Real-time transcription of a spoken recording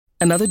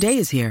Another day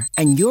is here,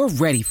 and you're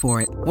ready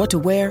for it. What to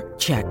wear?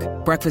 Check.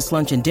 Breakfast,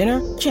 lunch, and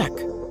dinner? Check.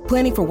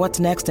 Planning for what's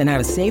next and how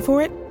to save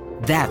for it?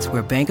 That's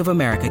where Bank of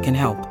America can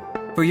help.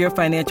 For your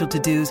financial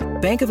to-dos,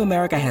 Bank of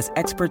America has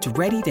experts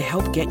ready to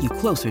help get you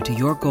closer to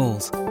your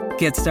goals.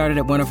 Get started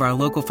at one of our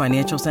local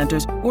financial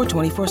centers or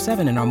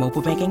 24/7 in our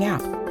mobile banking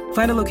app.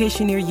 Find a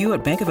location near you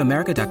at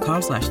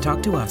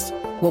bankofamerica.com/talktous.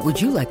 What would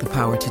you like the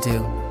power to do?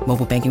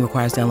 Mobile banking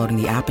requires downloading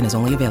the app and is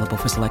only available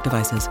for select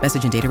devices.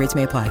 Message and data rates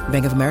may apply.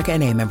 Bank of America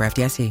N.A., member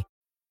FDIC.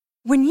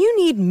 When you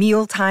need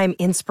mealtime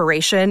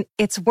inspiration,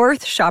 it's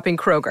worth shopping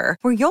Kroger,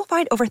 where you'll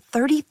find over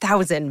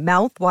 30,000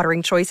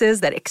 mouth-watering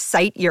choices that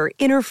excite your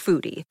inner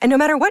foodie. And no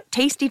matter what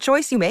tasty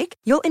choice you make,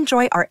 you'll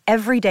enjoy our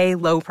everyday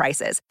low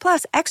prices,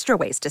 plus extra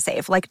ways to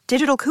save, like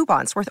digital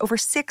coupons worth over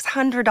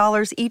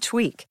 $600 each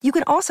week. You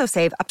can also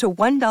save up to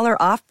 $1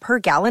 off per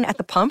gallon at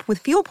the pump with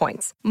fuel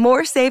points.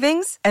 More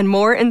savings and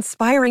more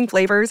inspiring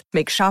flavors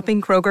make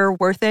shopping Kroger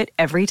worth it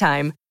every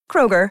time.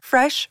 Kroger,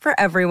 fresh for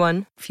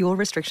everyone. Fuel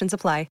restrictions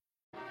apply.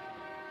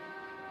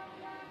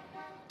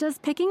 Does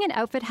picking an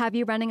outfit have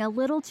you running a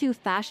little too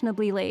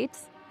fashionably late?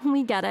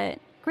 We get it.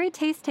 Great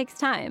taste takes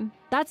time.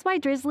 That's why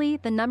Drizzly,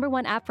 the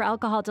 #1 app for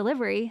alcohol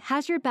delivery,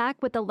 has your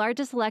back with the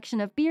largest selection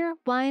of beer,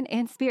 wine,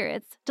 and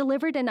spirits,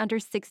 delivered in under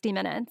 60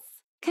 minutes.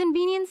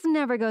 Convenience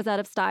never goes out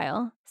of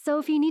style. So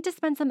if you need to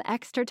spend some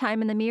extra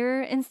time in the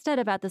mirror instead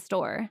of at the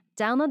store,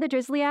 download the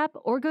Drizzly app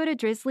or go to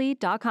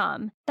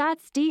drizzly.com.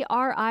 That's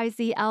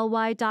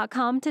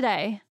DRIZLY.com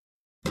today.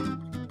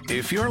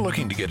 If you're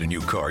looking to get a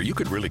new car, you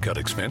could really cut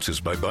expenses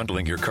by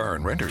bundling your car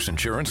and renter's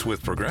insurance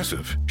with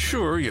Progressive.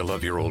 Sure, you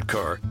love your old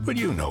car, but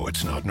you know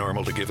it's not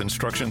normal to give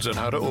instructions on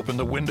how to open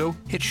the window.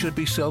 It should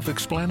be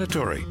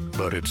self-explanatory,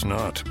 but it's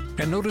not.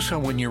 And notice how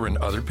when you're in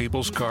other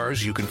people's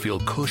cars, you can feel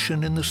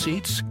cushion in the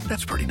seats?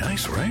 That's pretty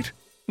nice, right?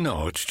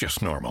 No, it's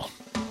just normal.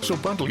 So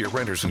bundle your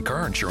renter's and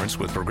car insurance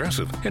with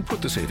Progressive and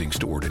put the savings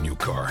toward a new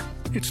car.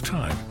 It's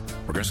time.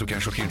 Progressive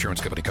Casualty Insurance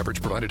Company. Coverage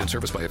provided and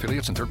serviced by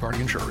affiliates and third-party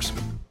insurers.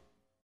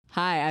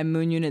 Hi, I'm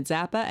Moon Unit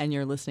Zappa, and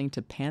you're listening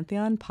to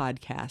Pantheon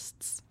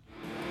Podcasts.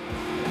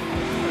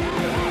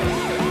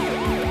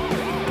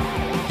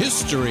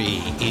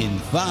 History in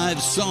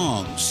 5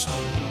 Songs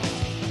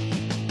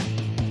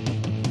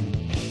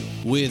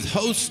with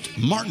host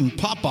Martin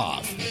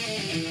Popoff.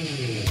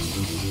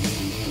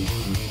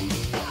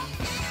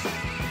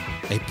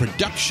 A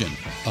production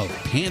of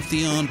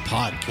Pantheon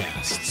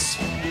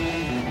Podcasts.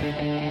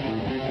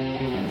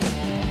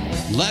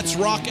 Let's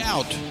rock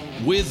out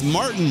with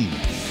Martin.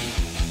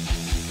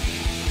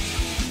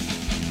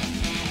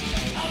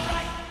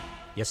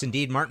 Yes,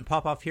 indeed. Martin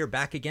Popoff here,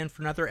 back again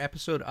for another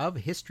episode of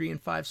History in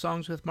 5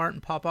 Songs with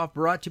Martin Popoff,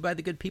 brought to you by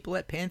the good people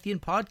at Pantheon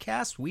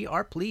Podcasts. We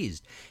are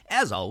pleased,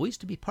 as always,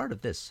 to be part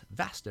of this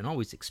vast and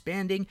always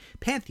expanding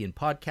Pantheon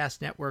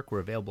Podcast Network. We're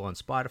available on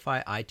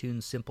Spotify,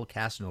 iTunes,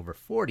 Simplecast, and over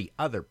 40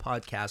 other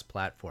podcast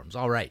platforms.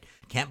 All right.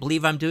 Can't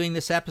believe I'm doing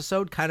this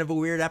episode. Kind of a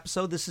weird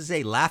episode. This is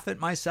a Laugh at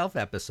Myself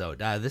episode.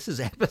 This is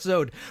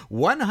episode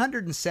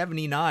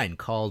 179,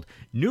 called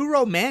New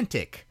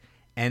Romantic,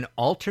 An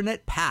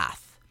Alternate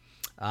Path.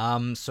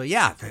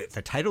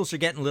 The titles are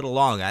getting a little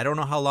long. I don't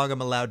know how long I'm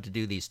allowed to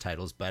do these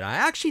titles, but I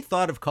actually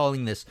thought of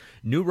calling this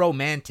New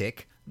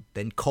Romantic,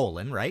 then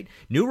colon, right?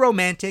 New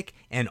Romantic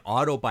and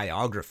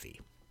Autobiography.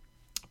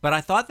 But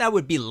I thought that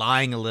would be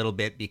lying a little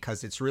bit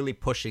because it's really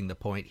pushing the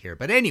point here.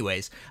 But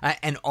anyways,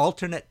 an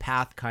alternate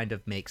path kind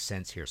of makes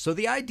sense here. So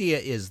the idea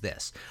is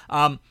this.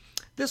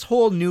 This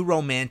whole new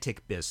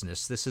romantic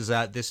business, this is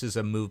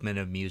a movement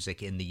of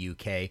music in the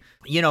UK.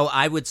 You know,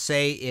 I would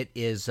say it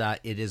is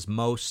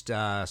most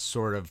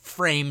sort of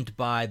framed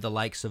by the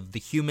likes of the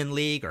Human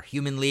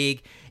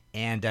League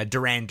and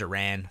Duran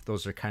Duran.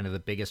 Those are kind of the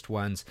biggest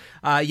ones.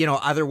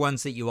 Other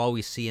ones that you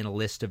always see in a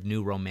list of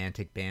new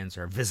romantic bands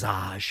are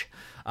Visage,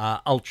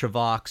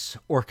 Ultravox,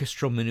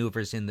 Orchestral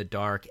Maneuvers in the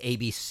Dark,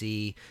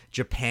 ABC,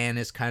 Japan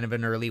is kind of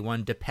an early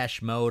one,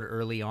 Depeche Mode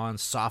early on,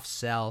 Soft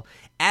Cell,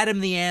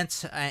 Adam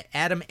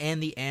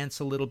and the Ants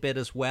a little bit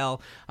as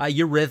well,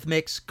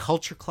 Eurythmics,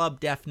 Culture Club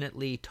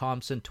definitely,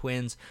 Thompson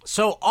Twins.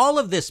 So all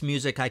of this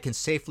music, I can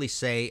safely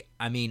say,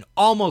 I mean,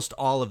 almost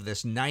all of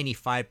this,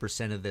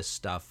 95% of this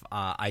stuff,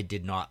 I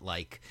did not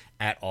like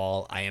at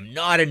all. I am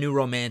not a new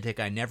romantic.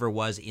 I never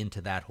was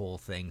into that whole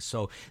thing.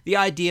 So the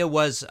idea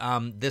was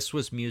this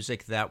was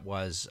music that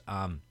was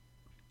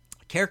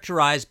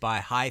characterized by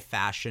high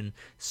fashion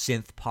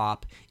synth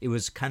pop. It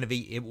was kind of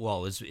it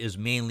was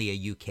mainly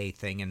a UK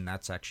thing, and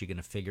that's actually going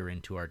to figure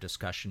into our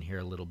discussion here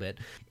a little bit.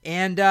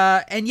 And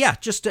yeah,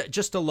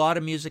 just a lot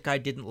of music I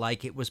didn't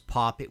like. It was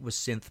pop, it was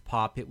synth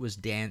pop, it was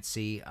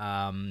dancey.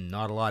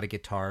 Not a lot of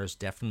guitars,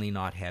 definitely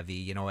not heavy.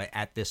 You know,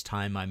 at this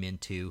time I'm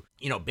into,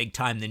 big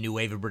time the new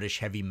wave of British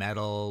heavy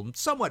metal,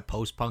 somewhat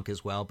post-punk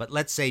as well, but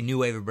let's say new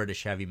wave of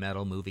British heavy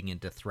metal moving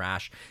into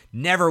thrash.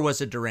 Never was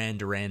a Duran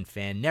Duran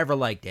fan, never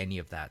liked any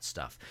of that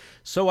stuff.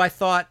 So I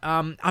thought,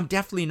 I'm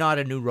definitely not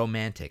a new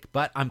romantic,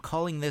 but I'm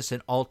calling this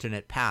an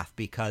alternate path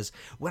because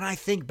when I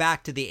think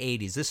back to the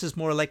 80s, this is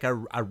more like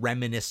a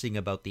reminiscing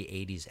about the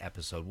 80s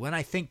episode. When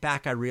I think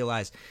back, I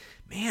realize,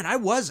 man, I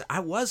was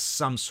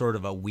some sort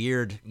of a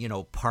weird,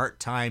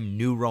 part-time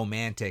new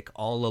romantic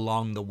all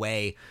along the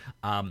way.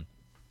 And,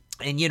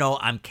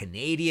 I'm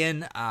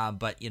Canadian,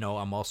 but,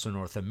 I'm also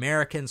North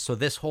American. So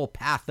this whole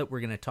path that we're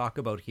going to talk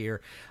about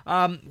here,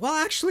 well,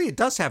 actually, it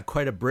does have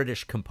quite a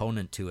British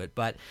component to it.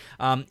 But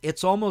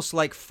it's almost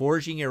like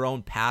forging your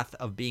own path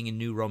of being a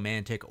new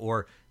romantic,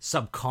 or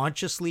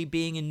subconsciously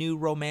being a new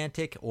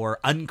romantic,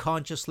 or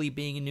unconsciously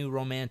being a new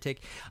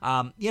romantic.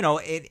 And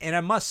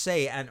I must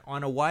say, and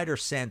on a wider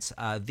sense,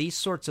 these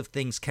sorts of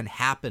things can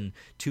happen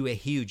to a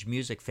huge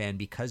music fan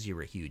because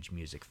you're a huge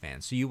music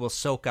fan. So you will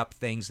soak up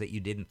things that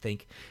you didn't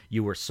think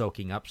you were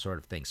soaking up, sort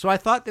of thing. So I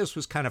thought this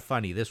was kind of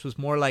funny. This was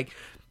more like,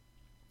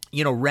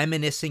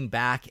 reminiscing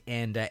back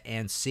and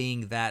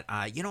seeing that,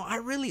 I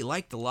really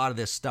liked a lot of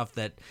this stuff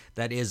that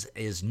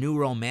is new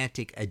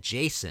romantic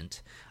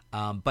adjacent.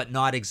 But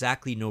not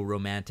exactly no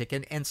romantic,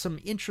 and some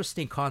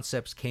interesting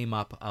concepts came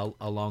up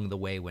along the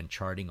way when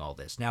charting all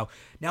this. Now,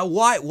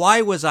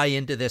 why was I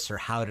into this, or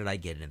how did I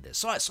get into this?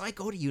 So I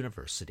go to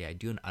university, I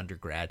do an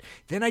undergrad,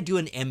 then I do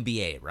an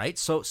MBA, right?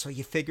 So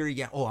you figure,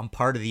 I'm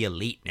part of the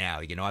elite now.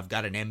 I've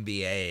got an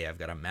MBA, I've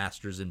got a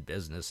master's in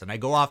business, and I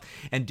go off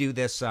and do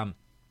this. The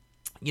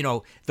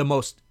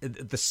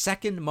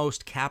second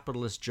most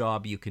capitalist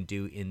job you can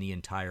do in the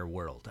entire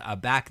world.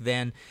 Back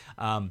then,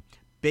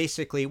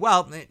 basically,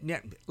 well,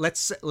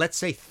 let's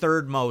say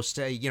third most.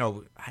 I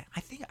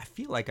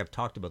feel like I've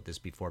talked about this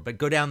before, but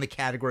go down the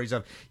categories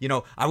of,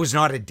 I was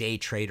not a day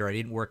trader. I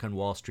didn't work on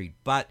Wall Street.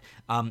 But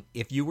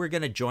if you were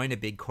going to join a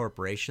big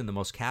corporation, the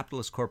most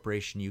capitalist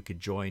corporation you could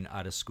join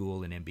out of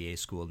school, an MBA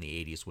school in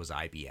the 80s, was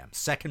IBM.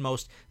 Second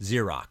most,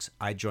 Xerox.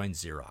 I joined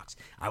Xerox.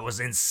 I was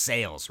in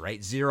sales, right?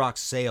 Xerox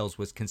sales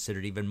was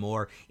considered even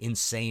more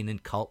insane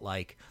and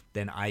cult-like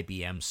than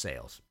IBM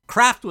sales.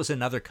 Kraft was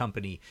another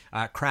company,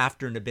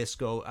 Kraft or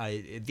Nabisco.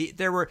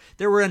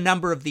 There were a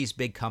number of these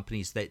big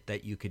companies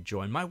that you could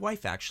join. My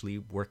wife actually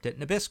worked at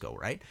Nabisco,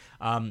 right?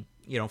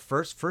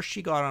 First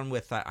she got on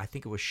with I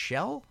think it was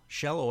Shell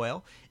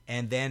Oil,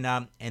 and then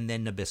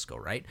Nabisco,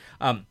 right?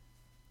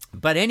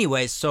 But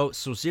anyways, so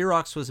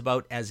Xerox was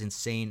about as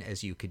insane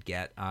as you could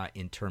get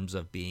in terms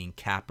of being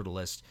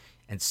capitalist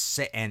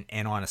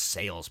and on a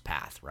sales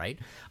path, right?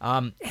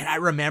 And I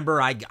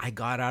remember I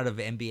got out of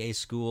MBA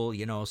school,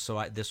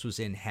 so this was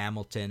in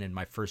Hamilton, and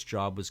my first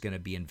job was going to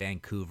be in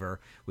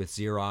Vancouver with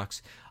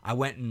Xerox. I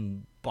went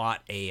and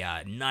bought a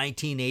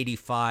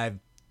 1985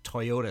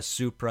 Toyota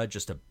Supra,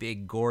 just a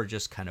big,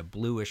 gorgeous, kind of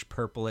bluish,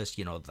 purplish,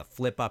 the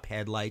flip-up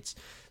headlights,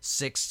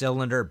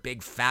 6-cylinder,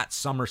 big, fat,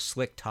 summer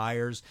slick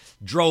tires.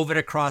 Drove it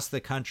across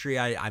the country.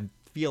 I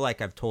feel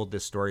like I've told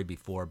this story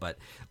before, but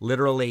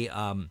literally,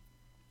 a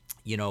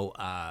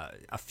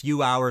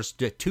few hours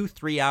to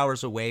 2-3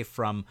 hours away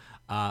from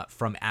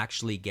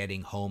actually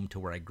getting home to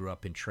where I grew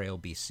up in Trail,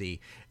 BC.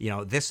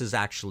 This is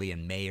actually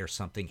in May or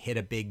something. Hit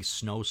a big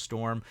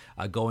snowstorm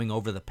going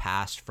over the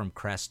pass from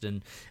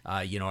Creston.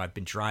 I've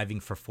been driving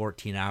for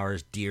 14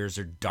 hours. Deers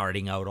are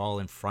darting out all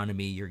in front of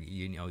me.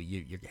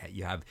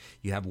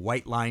 You have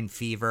white line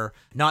fever,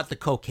 not the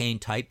cocaine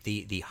type,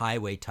 the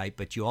highway type,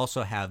 but you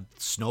also have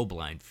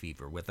snowblind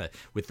fever with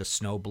the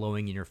snow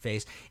blowing in your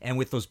face. And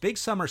with those big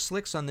summer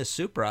slicks on this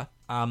Supra,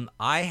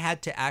 I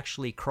had to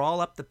actually crawl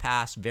up the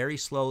pass very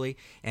slowly,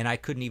 and I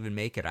couldn't even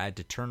make it. I had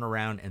to turn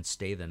around and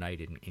stay the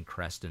night in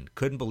Creston.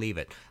 Couldn't believe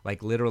it.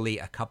 Like literally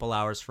a couple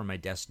hours from my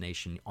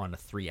destination on a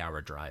 3-hour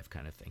drive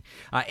kind of thing.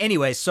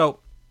 Anyway, so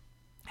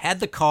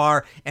had the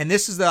car, and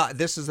this is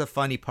the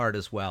funny part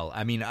as well.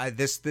 I mean,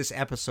 this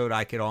episode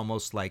I could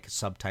almost like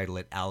subtitle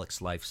it Alex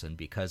Lifeson,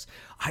 because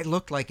I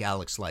looked like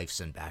Alex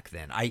Lifeson back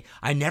then.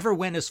 I never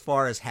went as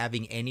far as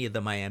having any of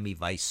the Miami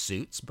Vice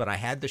suits, but I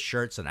had the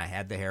shirts and I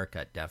had the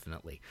haircut,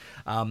 definitely.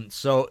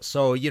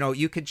 So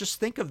you could just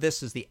think of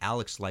this as the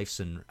Alex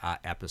Lifeson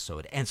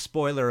episode. And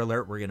spoiler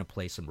alert, we're going to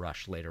play some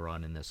Rush later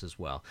on in this as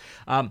well.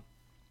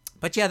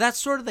 But yeah, that's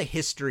sort of the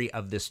history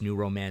of this new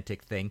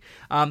romantic thing.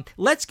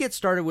 Let's get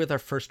started with our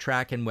first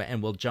track, and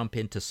we'll jump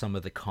into some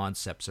of the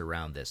concepts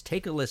around this.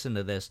 Take a listen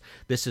to this.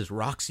 This is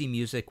Roxy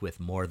Music with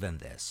More Than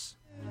This.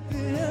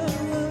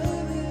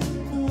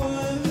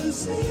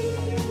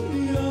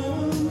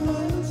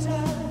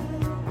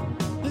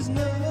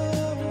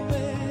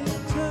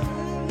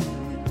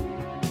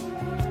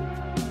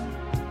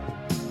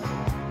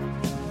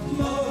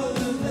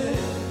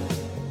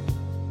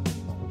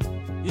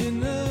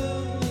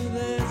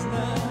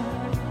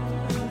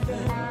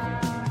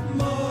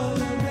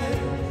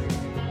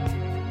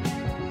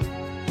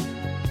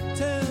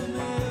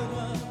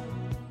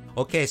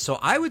 Okay, so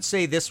I would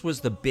say this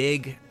was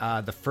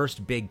the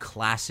first big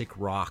classic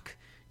rock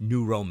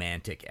new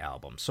romantic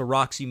album. So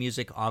Roxy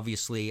Music,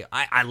 obviously,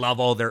 I love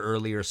all their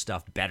earlier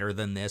stuff better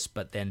than this,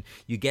 but then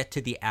you get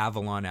to the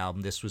Avalon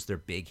album. This was their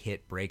big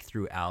hit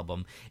breakthrough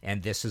album,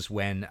 and this is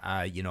when,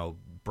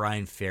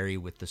 Brian Ferry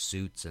with the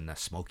Suits and the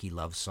Smoky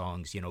Love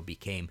Songs,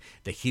 became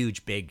the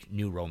huge, big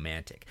new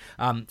romantic.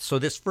 So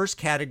this first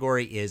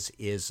category is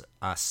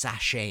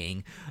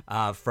sashaying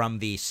from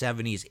the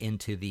 70s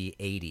into the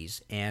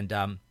 80s.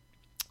 And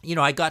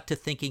I got to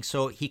thinking,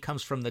 so he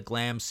comes from the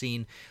glam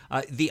scene.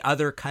 The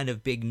other kind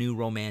of big new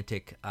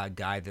romantic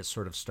guy that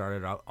sort of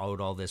started out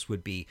all this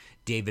would be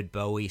David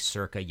Bowie,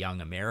 circa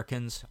Young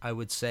Americans, I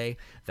would say,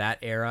 that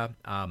era.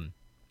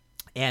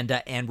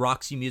 And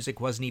Roxy Music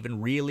wasn't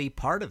even really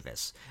part of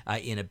this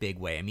in a big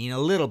way. I mean, a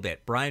little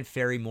bit. Brian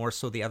Ferry more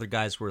so. The other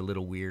guys were a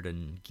little weird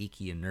and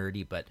geeky and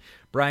nerdy, but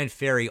Brian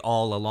Ferry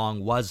all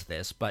along was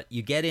this. But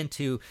you get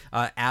into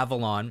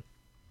Avalon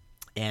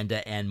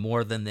and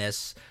More Than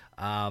This,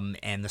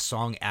 and the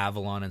song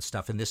Avalon and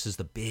stuff, and this is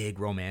the big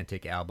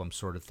romantic album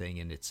sort of thing,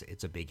 and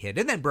it's a big hit.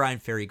 And then Brian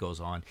Ferry goes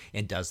on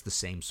and does the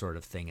same sort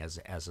of thing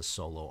as a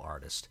solo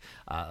artist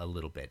a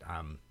little bit.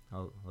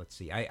 Let's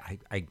see.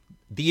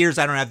 The years,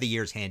 I don't have the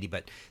years handy,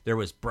 but there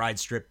was Bride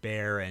Strip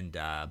Bear and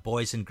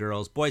Boys and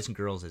Girls. Boys and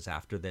Girls is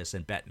after this,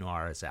 and Bête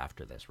Noire is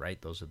after this,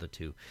 right? Those are the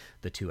two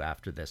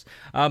after this.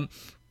 And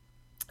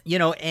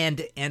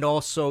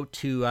also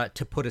to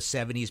put a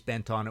 70s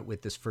bent on it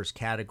with this first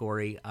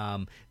category,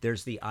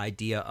 there's the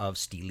idea of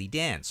Steely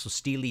Dan. So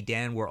Steely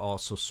Dan were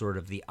also sort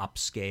of the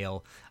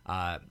upscale,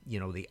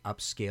 the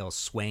upscale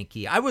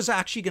swanky. I was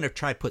actually going to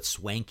try put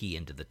swanky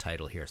into the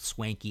title here,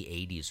 swanky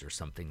 80s or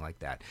something like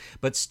that.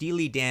 But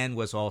Steely Dan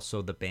was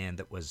also the band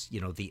that was,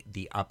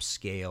 the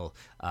upscale,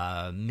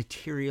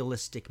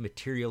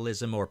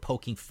 materialism or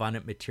poking fun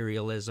at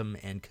materialism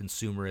and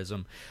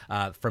consumerism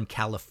from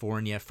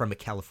California, from a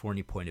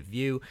California point of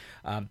view.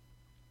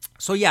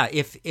 So yeah,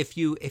 if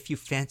you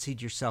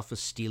fancied yourself a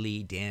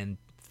Steely Dan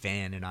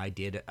fan, and I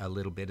did a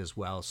little bit as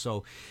well.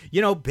 So,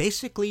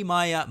 basically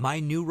my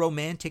new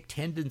romantic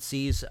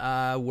tendencies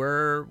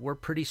were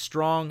pretty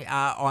strong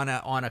on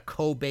a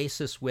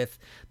co-basis with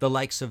the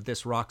likes of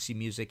this Roxy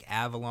Music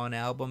Avalon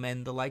album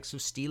and the likes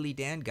of Steely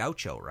Dan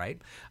Gaucho,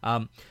 right?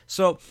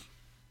 So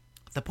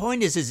the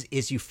point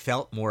is you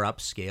felt more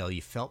upscale,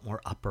 you felt more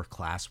upper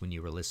class when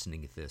you were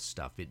listening to this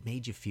stuff. It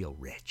made you feel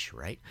rich,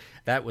 right?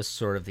 That was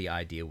sort of the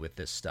idea with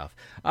this stuff.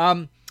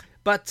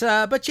 But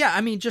yeah,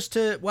 I mean,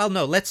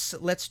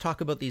 let's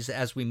talk about these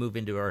as we move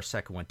into our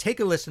second one. Take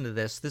a listen to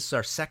this. This is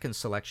our second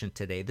selection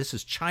today. This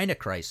is China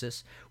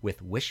Crisis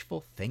with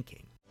Wishful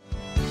Thinking.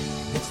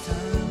 It's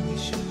time we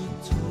should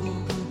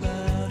talk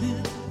about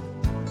it.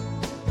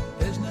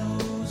 There's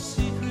no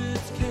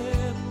secrets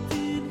kept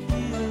in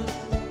here.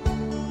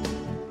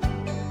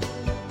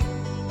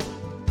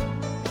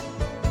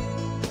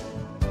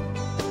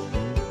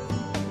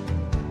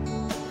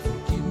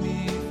 Forgive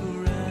me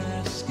for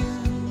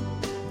asking.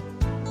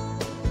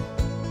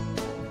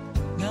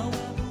 Now I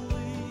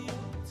wait.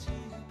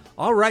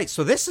 All right,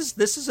 so this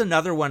is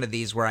another one of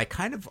these where I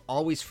kind of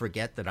always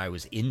forget that I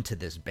was into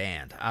this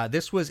band.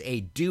 This was a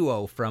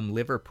duo from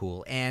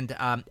Liverpool, and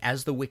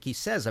as the wiki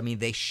says, I mean,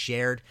 they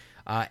shared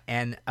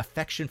an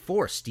affection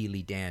for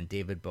Steely Dan,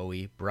 David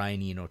Bowie,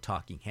 Brian Eno,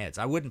 Talking Heads.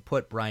 I wouldn't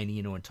put Brian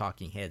Eno and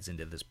Talking Heads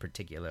into this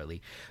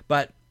particularly,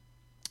 but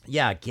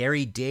yeah,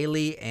 Gary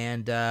Daly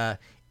and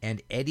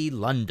Eddie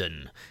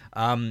London.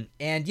 And,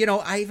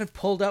 I even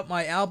pulled out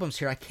my albums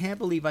here. I can't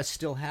believe I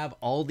still have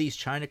all these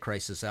China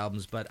Crisis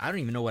albums, but I don't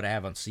even know what I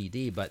have on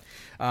CD. But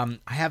I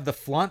have the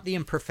Flaunt the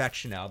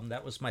Imperfection album.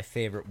 That was my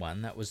favorite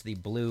one. That was the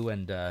blue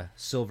and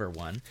silver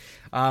one.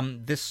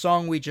 This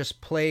song we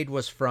just played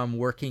was from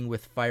Working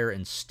with Fire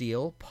and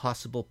Steel,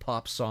 Possible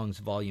Pop Songs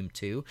Volume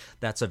 2.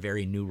 That's a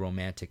very new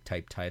romantic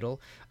type title.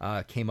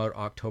 Came out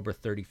October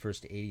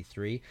 31st,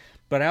 83.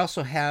 But I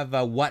also have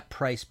What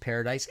Price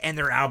Paradise, and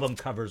their album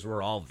covers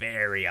were all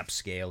very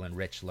upscale and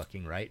rich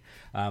looking, right?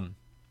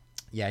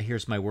 Yeah,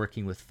 here's my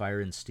Working with Fire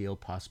and Steel,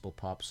 Possible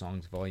Pop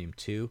Songs Volume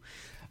 2.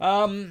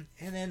 And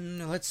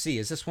then, let's see,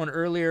 is this one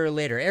earlier or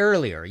later?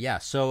 Earlier, yeah.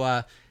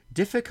 So,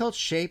 Difficult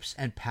Shapes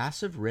and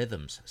Passive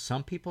Rhythms.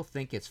 Some people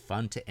think it's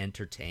fun to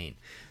entertain.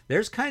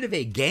 There's kind of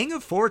a Gang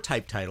of Four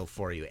type title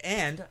for you.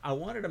 And I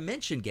wanted to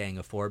mention Gang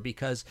of Four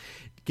because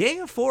Gang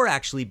of Four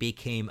actually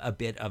became a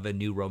bit of a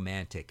new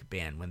romantic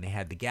band. When they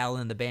had the gal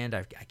in the band,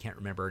 I can't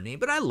remember her name,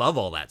 but I love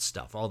all that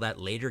stuff, all that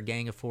later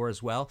Gang of Four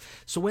as well.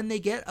 So when they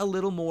get a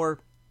little more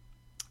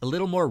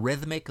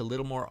rhythmic, a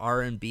little more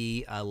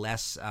R&B,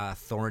 less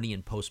thorny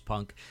and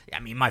post-punk. I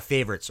mean, my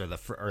favorites are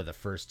the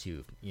first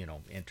two,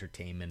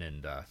 Entertainment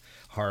and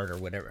Hard or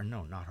whatever.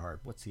 No, not Hard.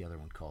 What's the other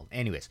one called?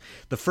 Anyways,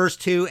 the first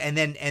two, and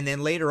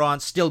then later on,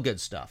 still good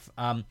stuff.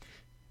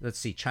 Let's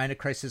see, China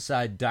Crisis,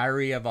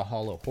 Diary of a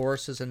Hollow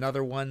Horse is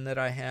another one that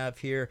I have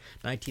here,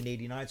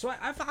 1989. So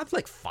I've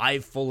like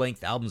 5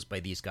 full-length albums by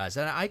these guys,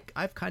 and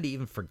I've kind of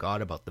even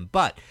forgot about them.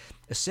 But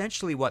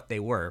essentially what they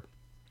were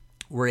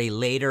a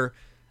later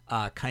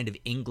kind of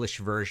English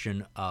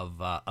version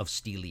of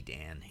Steely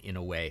Dan in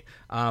a way,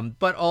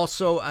 but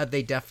also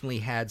they definitely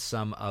had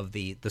some of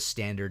the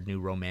standard new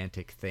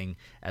romantic thing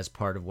as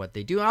part of what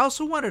they do. I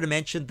also wanted to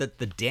mention that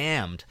the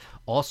Damned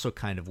also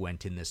kind of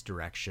went in this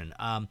direction.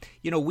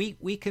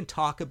 We can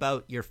talk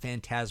about your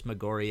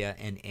Phantasmagoria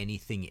and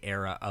Anything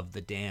era of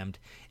the Damned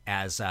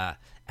as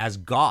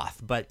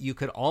goth, but you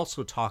could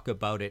also talk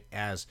about it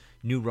as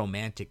new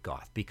romantic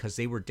goth, because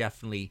they were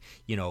definitely,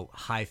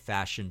 high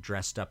fashion,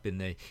 dressed up in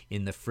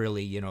the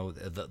frilly,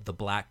 the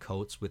black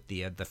coats with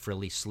the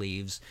frilly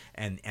sleeves,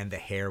 and the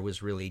hair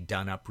was really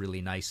done up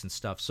really nice and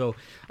stuff. So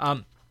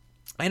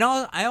and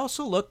I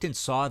also looked and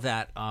saw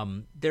that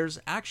there's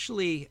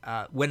actually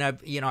when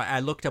I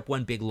looked up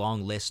one big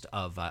long list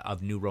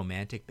of new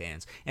romantic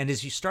bands, and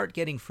as you start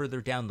getting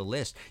further down the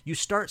list, you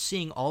start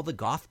seeing all the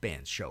goth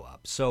bands show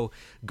up. So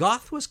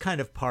goth was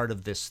kind of part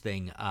of this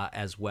thing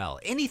as well.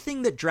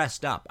 Anything that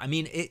dressed up. I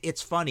mean,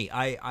 it's funny.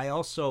 I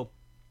also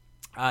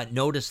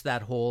noticed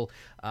that whole.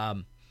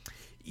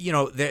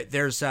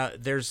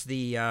 There's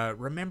the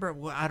remember,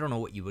 well, I don't know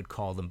what you would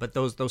call them, but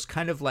those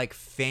kind of like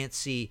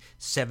fancy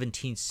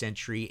 17th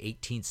century,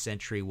 18th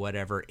century,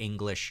 whatever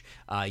English,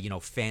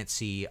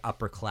 fancy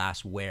upper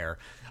class wear.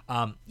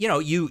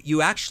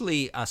 You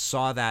actually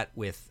saw that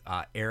with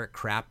Eric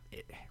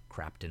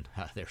Clapton.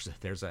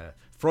 There's a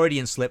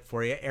Freudian slip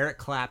for you. Eric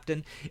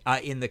Clapton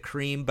in the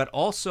Cream, but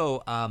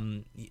also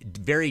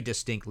very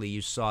distinctly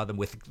you saw them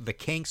with the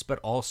Kinks, but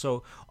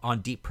also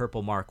on Deep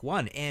Purple Mark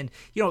I. And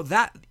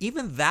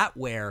that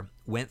wear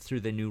went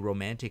through the new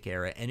romantic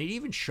era, and it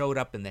even showed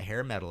up in the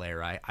hair metal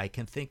era. I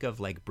can think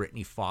of like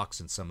Britney Fox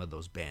and some of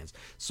those bands.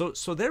 So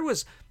there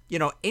was,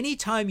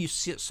 anytime you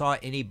saw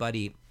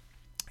anybody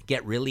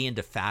get really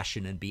into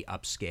fashion and be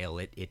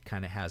upscale, it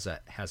kind of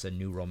has a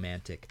new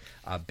romantic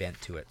bent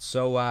to it.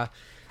 So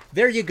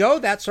there you go.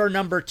 That's our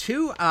number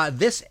 2.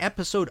 This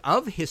episode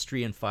of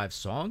History in 5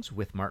 Songs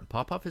with Martin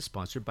Popoff is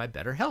sponsored by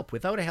BetterHelp.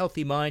 Without a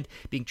healthy mind,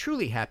 being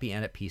truly happy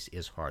and at peace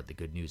is hard. The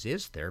good news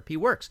is therapy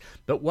works.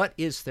 But what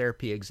is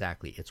therapy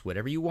exactly? It's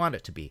whatever you want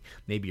it to be.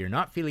 Maybe you're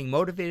not feeling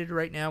motivated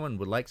right now and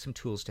would like some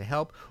tools to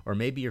help, or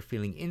maybe you're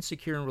feeling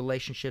insecure in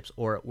relationships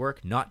or at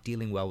work, not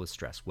dealing well with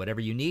stress.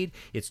 Whatever you need,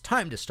 it's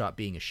time to stop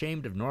being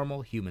ashamed of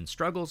normal human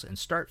struggles and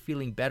start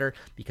feeling better,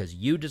 because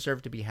you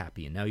deserve to be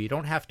happy. And now you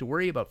don't have to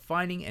worry about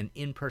finding an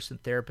in-person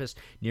therapist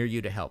near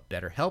you to help.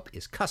 BetterHelp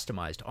is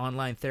customized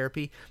online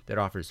therapy that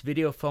offers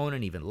video, phone,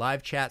 and even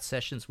live chat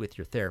sessions with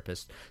your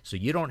therapist, so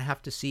you don't have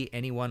to see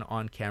anyone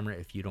on camera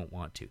if you don't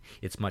want to.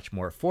 It's much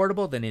more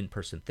affordable than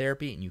in-person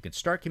therapy, and you can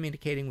start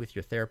communicating with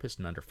your therapist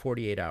in under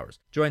 48 hours.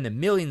 Join the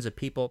millions of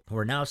people who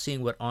are now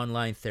seeing what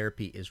online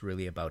therapy is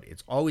really about.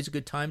 It's always a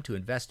good time to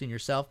invest in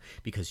yourself,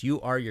 because you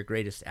are your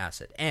greatest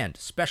asset. And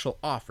special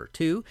offer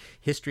too,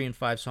 History in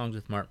 5 Songs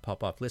with Martin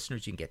Popoff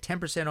listeners, you can get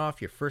 10% off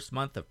your first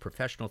month of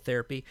professional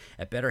therapy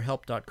at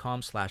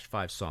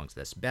betterhelp.com/5songs.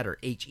 That's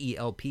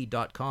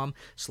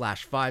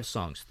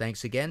betterhelp.com/5songs.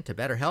 Thanks again to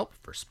BetterHelp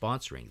for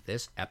sponsoring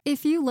this episode.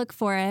 If you look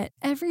for it,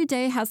 every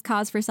day has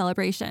cause for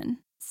celebration.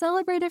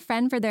 Celebrate a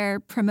friend for their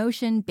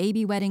promotion,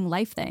 baby wedding,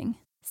 life thing.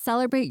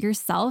 Celebrate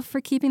yourself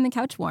for keeping the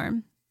couch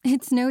warm.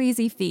 It's no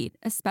easy feat,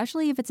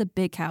 especially if it's a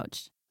big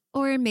couch.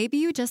 Or maybe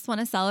you just want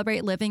to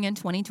celebrate living in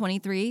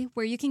 2023,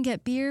 where you can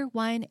get beer,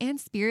 wine, and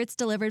spirits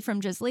delivered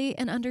from Drizzly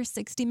in under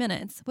 60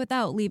 minutes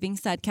without leaving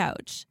said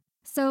couch.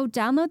 So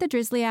download the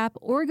Drizzly app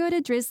or go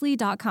to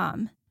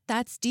drizzly.com.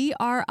 That's DRIZLY.com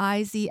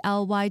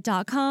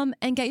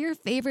and get your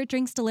favorite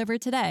drinks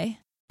delivered today.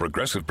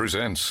 Progressive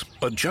presents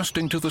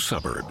Adjusting to the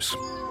Suburbs.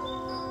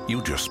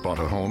 You just bought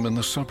a home in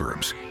the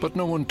suburbs, but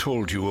no one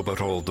told you about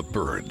all the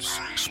birds,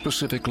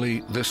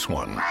 specifically this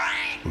one,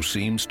 who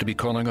seems to be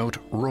calling out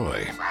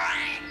Roy.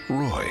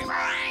 Roy.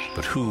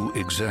 But who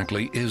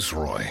exactly is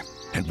Roy?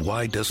 And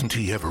why doesn't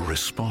he ever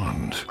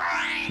respond?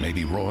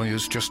 Maybe Roy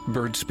is just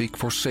bird speak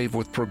for save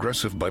with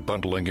Progressive by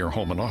bundling your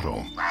home and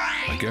auto.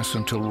 I guess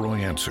until Roy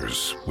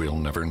answers, we'll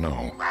never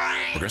know.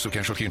 Progressive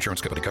Casualty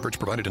Insurance Company, coverage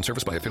provided and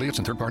serviced by affiliates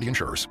and third-party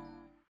insurers.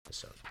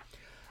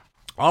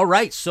 All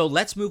right, so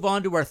let's move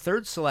on to our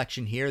third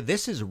selection here.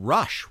 This is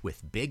Rush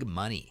with Big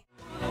Money.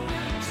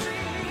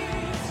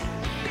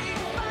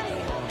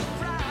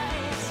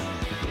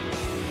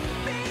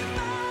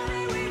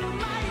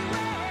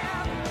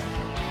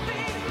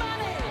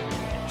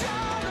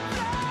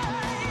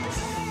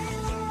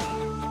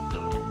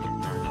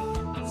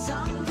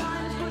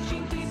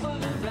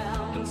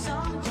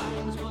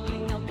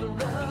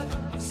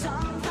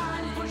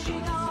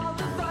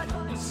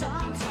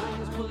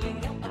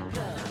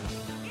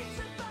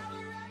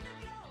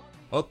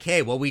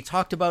 Okay, well, we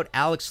talked about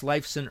Alex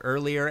Lifeson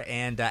earlier,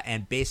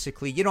 and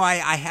basically,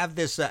 I have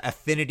this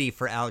affinity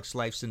for Alex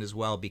Lifeson as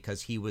well,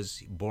 because he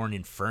was born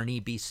in Fernie,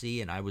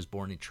 BC, and I was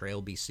born in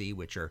Trail, BC,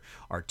 which are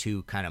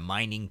two kind of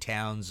mining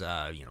towns,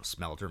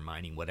 smelter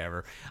mining,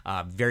 whatever,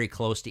 very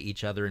close to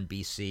each other in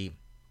BC.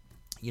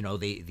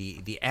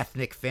 The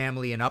ethnic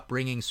family and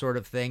upbringing sort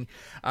of thing.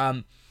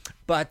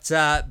 But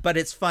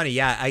it's funny,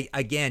 yeah.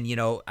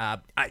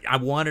 I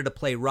wanted to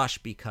play Rush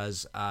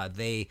because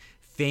they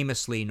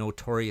famously,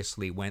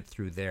 notoriously went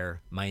through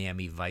their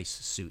Miami Vice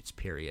suits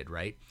period,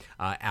 right?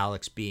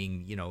 Alex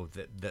being,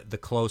 the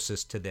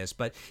closest to this.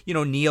 But,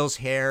 Neil's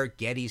hair,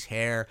 Geddy's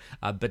hair,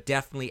 but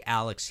definitely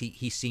Alex,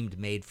 he seemed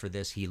made for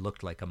this. He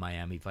looked like a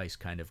Miami Vice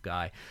kind of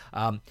guy.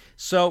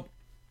 So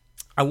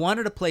I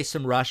wanted to play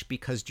some Rush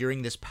because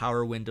during this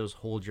Power Windows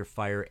Hold Your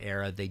Fire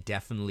era, they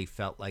definitely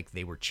felt like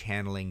they were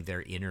channeling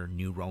their inner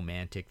new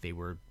romantic. They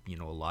were,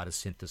 a lot of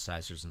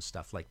synthesizers and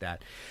stuff like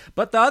that.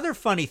 But the other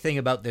funny thing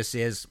about this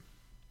is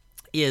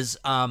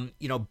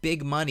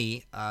Big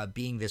Money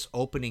being this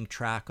opening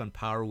track on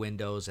Power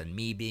Windows, and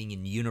me being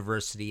in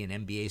university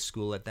and MBA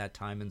school at that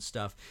time and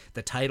stuff.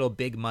 The title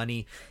Big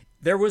Money,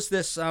 there was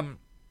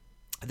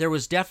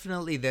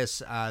definitely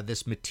this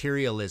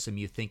materialism.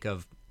 You think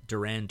of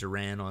Duran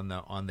Duran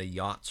on the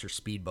yachts or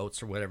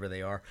speedboats or whatever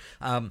they are.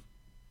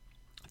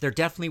 There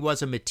definitely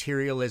was a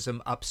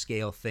materialism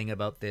upscale thing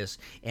about this,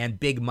 and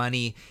Big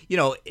Money.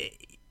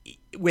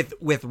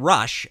 With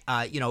Rush,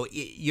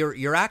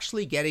 you're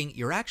actually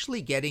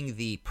getting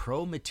the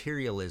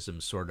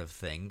pro-materialism sort of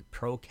thing,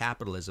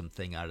 pro-capitalism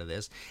thing out of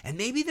this, and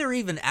maybe there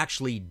even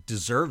actually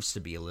deserves to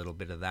be a little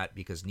bit of that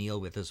because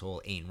Neil with his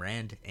whole Ayn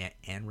Rand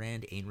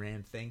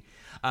thing,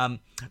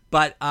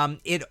 but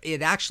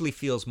it actually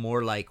feels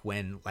more like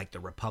when the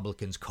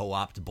Republicans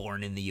co-opt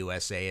Born in the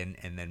USA,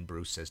 and then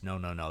Bruce says no,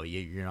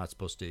 you're not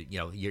supposed to,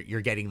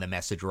 you're getting the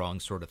message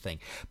wrong sort of thing.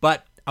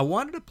 But I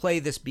wanted to play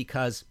this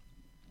because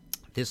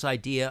this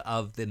idea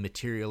of the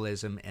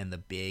materialism and the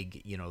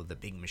big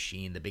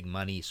machine, the big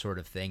money sort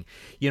of thing,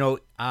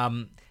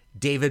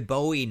 David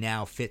Bowie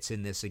now fits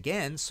in this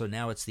again. So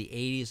now it's the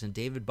 80s and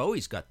David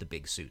Bowie's got the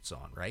big suits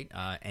on, right?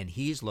 And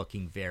he's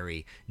looking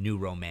very new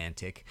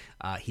romantic.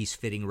 He's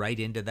fitting right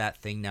into that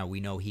thing. Now we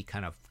know he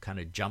kind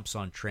of jumps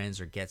on trends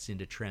or gets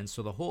into trends.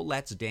 So the whole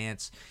Let's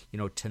Dance,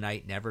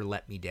 Tonight, Never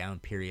Let Me Down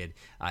period,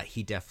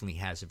 he definitely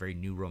has a very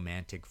new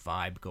romantic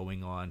vibe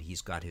going on.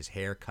 He's got his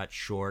hair cut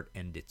short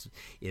and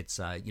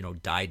it's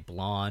dyed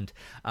blonde.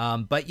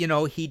 But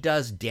he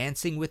does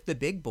Dancing with the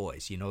Big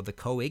Boys, the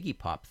co-Iggy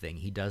Pop thing.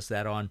 He does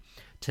that on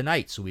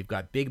Tonight. So we've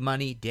got Big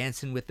Money,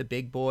 Dancing with the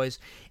Big Boys.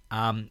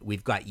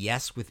 We've got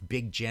Yes with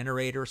Big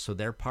Generator, so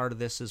they're part of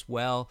this as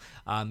well.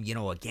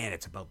 Again,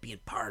 it's about being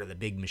part of the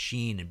big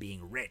machine and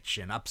being rich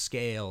and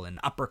upscale and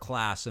upper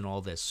class and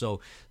all this. So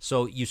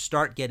you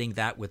start getting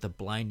that with a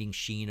blinding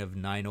sheen of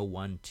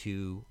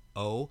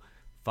 90120.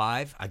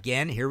 5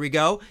 again, here we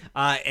go,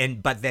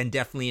 but then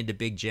definitely into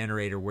Big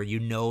Generator, where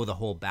the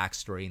whole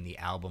backstory and the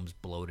album's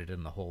bloated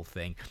and the whole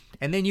thing.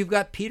 And then you've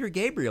got Peter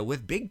Gabriel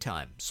with Big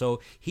Time,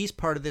 so he's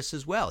part of this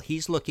as well.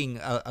 He's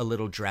looking a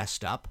little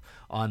dressed up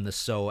on the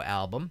So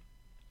album.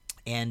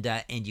 And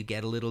you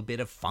get a little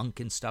bit of funk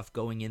and stuff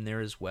going in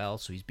there as well,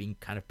 so he's being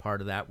kind of part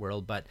of that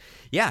world. But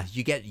yeah,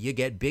 you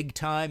get Big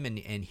Time, and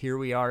here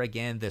we are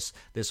again.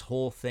 This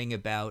whole thing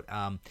about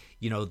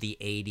the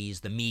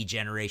 80s, the me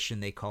generation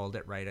they called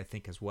it, right? I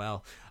think as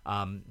well.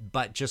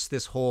 But just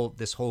this whole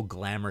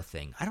glamour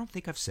thing. I don't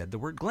think I've said the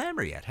word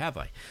glamour yet, have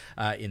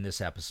I? In this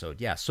episode,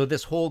 yeah. So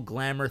this whole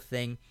glamour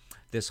thing,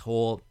 this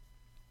whole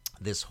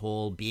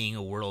being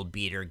a world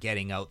beater,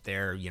 getting out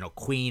there,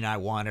 Queen, I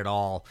want it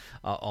all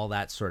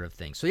that sort of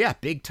thing. So yeah,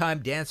 Big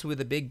Time, Dancing with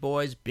the Big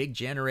Boys, Big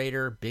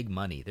Generator, Big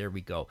Money. There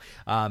we go.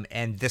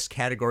 And this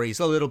category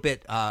is a little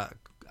bit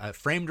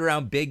framed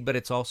around big, but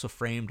it's also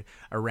framed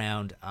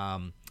around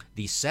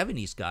these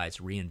 70s guys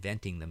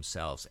reinventing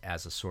themselves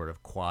as a sort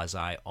of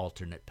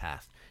quasi-alternate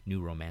path,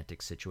 new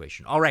romantic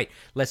situation. All right,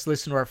 let's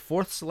listen to our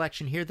fourth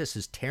selection here. This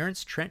is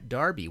Terence Trent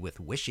D'Arby with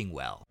Wishing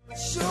Well.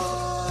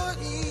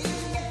 Shorty,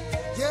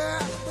 yeah,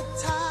 the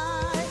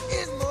time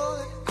is more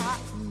than I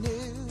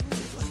knew.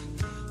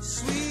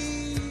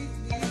 Sweetly,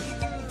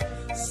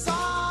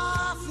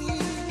 softly,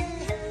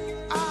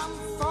 I'm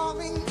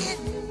falling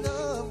in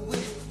love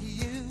with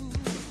you.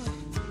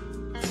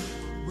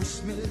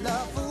 Wish me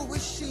love for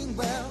wishing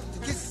well, to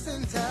kiss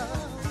and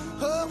tell.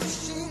 Oh,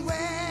 wishing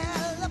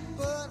well, a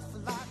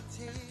butterfly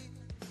tail.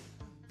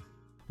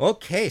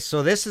 Okay,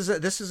 so this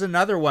is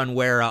another one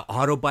where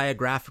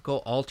autobiographical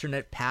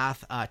alternate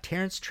path.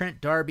 Terence Trent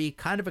D'Arby,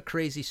 kind of a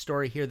crazy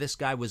story here. This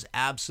guy was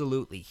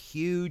absolutely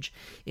huge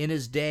in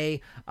his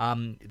day.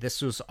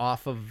 This was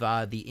off of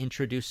the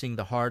Introducing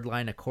the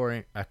Hardline,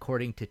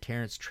 according to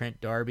Terence Trent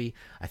D'Arby.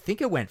 I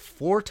think it went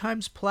 4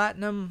 times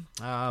platinum.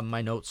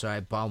 My notes,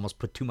 I almost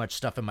put too much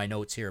stuff in my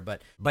notes here,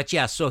 but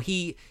yeah. So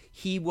he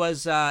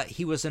was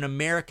an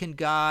American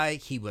guy.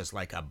 He was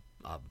like a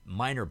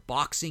minor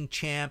boxing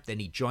champ, then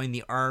he joined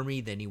the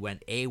army, then he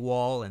went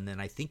AWOL, and then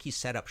I think he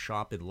set up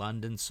shop in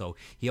London, so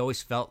he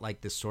always felt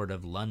like this sort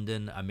of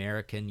London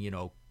American,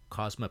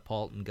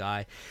 cosmopolitan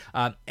guy.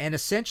 And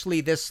essentially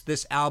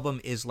this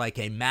album is like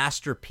a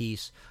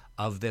masterpiece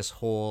of this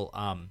whole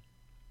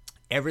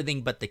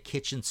everything but the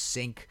kitchen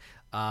sink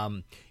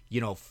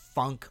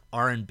funk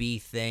R&B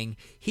thing.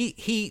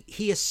 He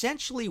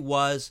essentially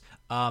was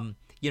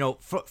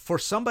for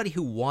somebody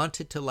who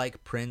wanted to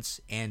like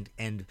Prince and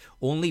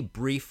only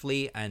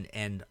briefly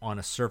and on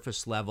a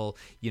surface level,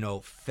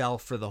 fell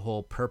for the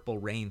whole Purple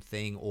Rain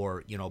thing,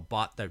 or,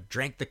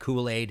 drank the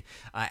Kool-Aid,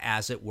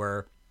 as it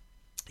were.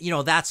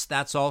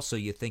 That's also,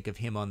 you think of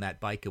him on that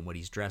bike and what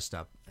he's dressed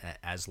up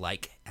as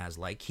like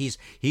he's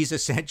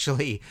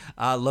essentially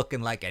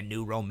looking like a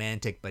new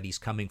romantic, but he's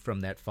coming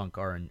from that funk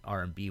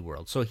R&B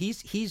world. So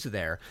he's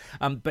there.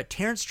 But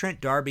Terence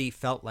Trent D'Arby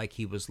felt like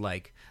he was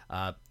like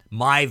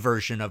my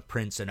version of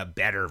Prince and a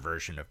better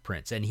version of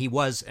Prince. And he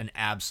was an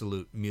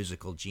absolute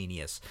musical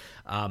genius.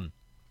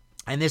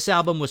 And this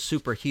album was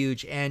super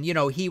huge. And, you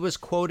know, he was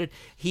quoted.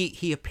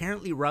 He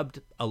apparently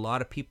rubbed a lot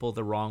of people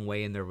the wrong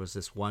way. And there was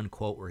this one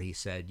quote where he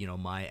said, you know,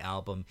 my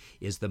album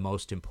is the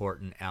most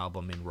important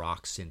album in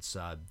rock since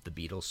the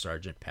Beatles'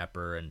 Sgt.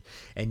 Pepper.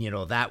 And you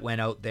know, that went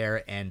out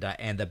there and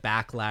the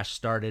backlash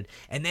started.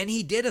 And then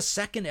he did a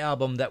second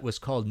album that was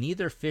called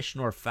Neither Fish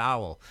Nor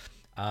Fowl.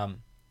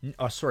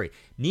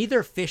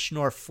 Neither Fish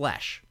Nor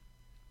Flesh,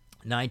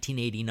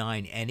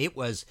 1989. And it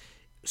was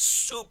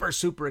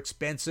super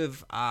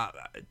expensive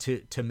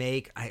to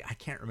make. I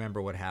can't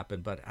remember what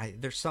happened, but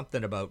there's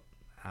something about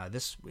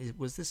this.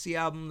 Was this the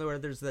album where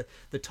there's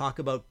the talk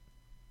about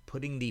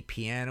putting the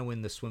piano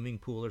in the swimming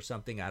pool or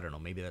something? I don't know.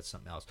 Maybe that's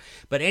something else.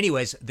 But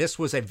anyways, this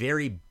was a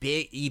very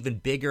big, even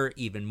bigger,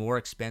 even more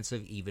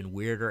expensive, even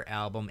weirder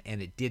album,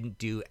 and it didn't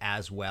do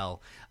as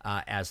well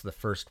as the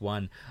first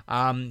one.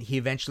 He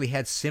eventually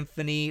had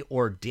Symphony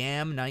or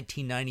Damn,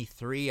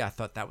 1993. I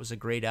thought that was a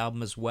great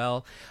album as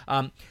well.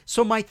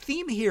 So my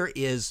theme here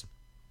is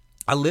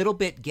a little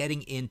bit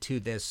getting into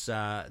this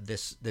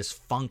this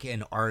funk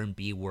and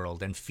R&B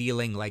world and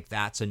feeling like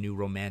that's a new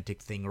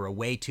romantic thing or a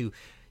way to,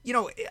 you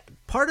know,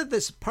 part of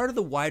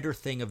the wider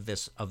thing of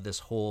this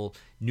whole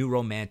new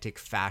romantic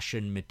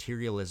fashion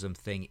materialism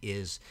thing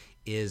is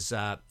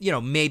you know,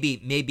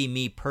 maybe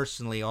me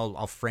personally,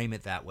 I'll frame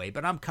it that way,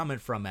 but I'm coming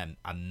from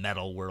a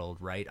metal world,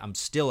 right? I'm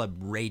still a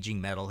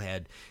raging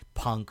metalhead,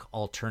 punk,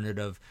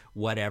 alternative,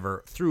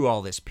 whatever, through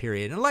all this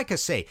period. And like I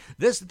say,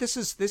 this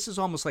is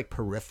almost like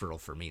peripheral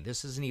for me.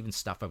 This isn't even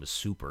stuff I was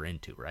super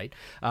into, right?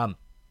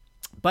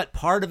 But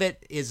part of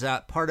it is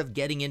part of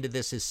getting into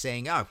this is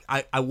saying, oh,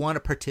 I want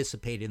to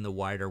participate in the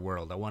wider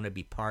world. I want to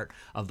be part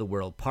of the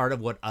world, part of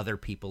what other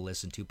people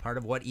listen to, part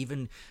of what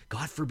even,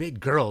 God forbid,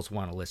 girls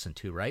want to listen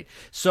to, right?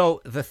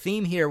 So the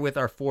theme here with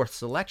our fourth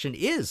selection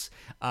is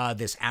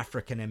this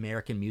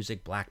African-American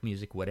music, black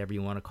music, whatever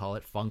you want to call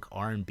it, funk,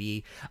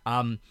 R&B.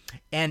 And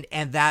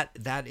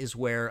that is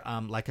where,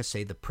 like I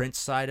say, the Prince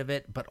side of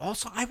it, but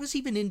also I was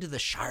even into the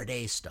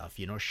Sade stuff,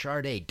 you know,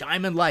 Sade,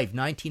 Diamond Life,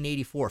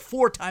 1984,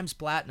 4 times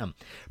platinum.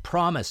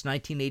 Promise,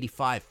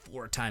 1985,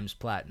 4 times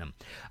platinum.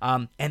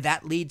 And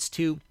that leads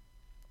to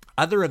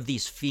other of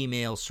these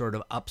female sort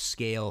of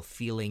upscale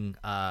feeling,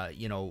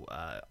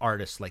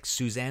 artists like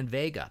Suzanne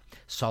Vega,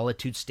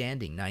 Solitude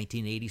Standing,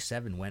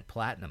 1987, went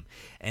platinum.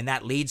 And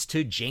that leads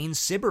to Jane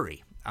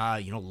Siberry.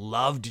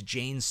 Loved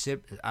Jane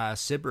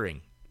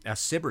Siberry.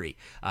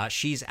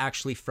 She's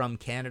actually from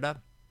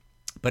Canada.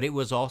 But it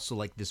was also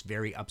like this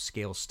very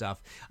upscale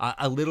stuff,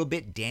 a little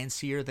bit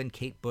dancier than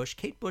Kate Bush.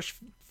 Kate Bush,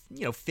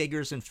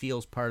 figures and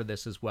feels part of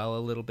this as well a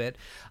little bit.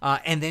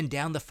 And then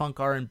down the funk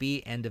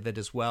R&B end of it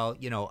as well,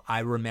 I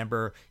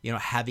remember,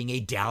 having a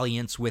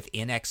dalliance with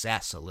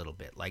INXS a little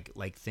bit,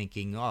 like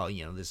thinking, oh,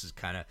 this is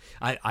kind of,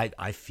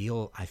 I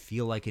feel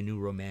like a new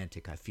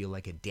romantic. I feel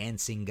like a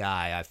dancing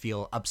guy. I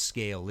feel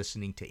upscale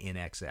listening to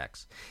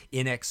INXS.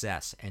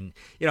 And,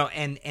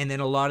 and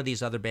then a lot of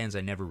these other bands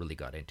I never really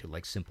got into,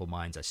 like Simple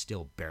Minds. I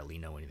still barely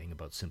know anything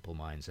about Simple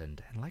Minds.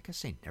 And like I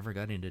say, never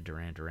got into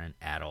Duran Duran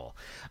at all.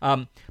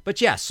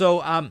 But yeah, so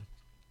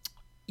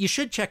you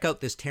should check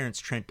out this Terence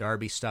Trent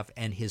D'Arby stuff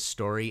and his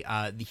story.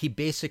 He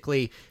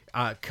basically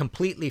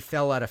completely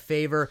fell out of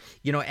favor.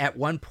 At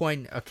one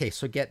point, okay,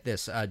 so get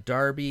this.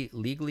 D'Arby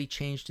legally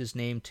changed his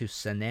name to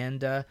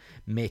Sananda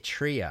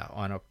Maitreya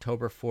on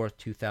October 4th,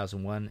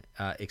 2001,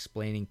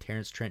 explaining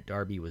Terence Trent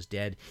D'Arby was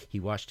dead. He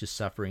watched his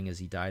suffering as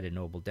he died a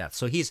noble death.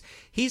 So he's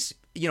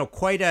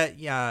quite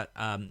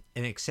an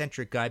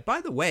eccentric guy.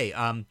 By the way,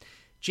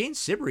 Jane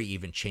Siberry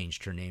even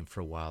changed her name for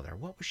a while there.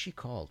 What was she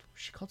called?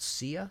 Was she called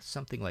Sia?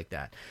 Something like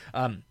that.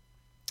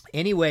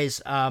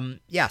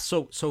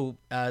 So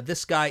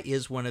this guy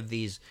is one of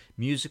these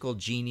musical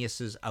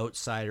geniuses,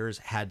 outsiders,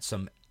 had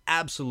some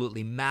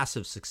absolutely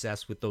massive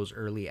success with those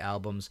early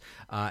albums.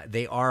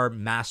 They are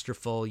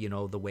masterful,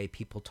 the way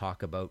people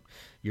talk about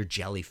your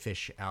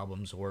Jellyfish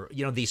albums or,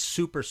 these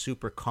super,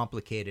 super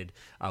complicated,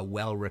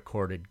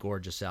 well-recorded,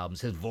 gorgeous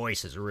albums. His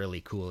voice is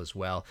really cool as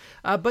well.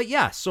 But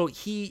yeah, so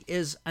he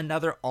is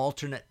another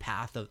alternate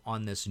path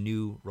on this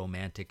new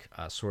romantic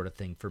sort of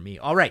thing for me.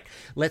 All right,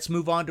 let's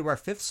move on to our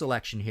fifth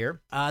selection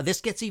here.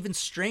 This gets even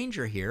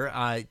stranger here,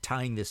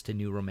 tying this to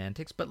new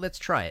romantics, but let's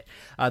try it.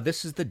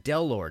 This is the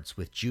Del Lords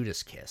with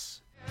Judas Kiss.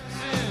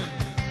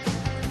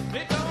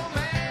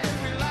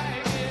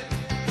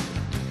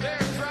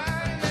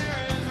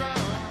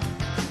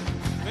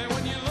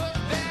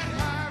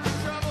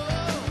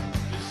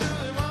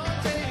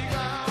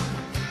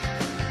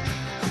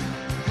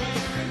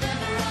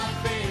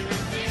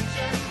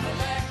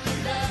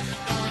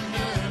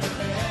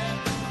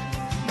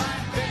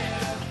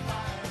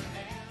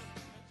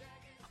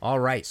 All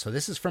right, so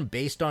this is from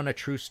Based on a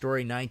True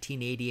Story,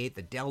 1988.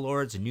 The Del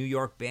Lords, a New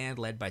York band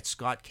led by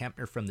Scott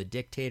Kempner from The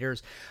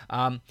Dictators.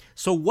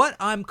 So what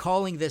I'm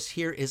calling this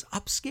here is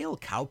upscale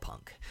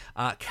cowpunk.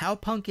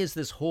 Cowpunk is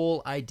this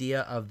whole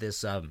idea of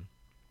this,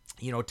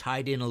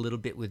 tied in a little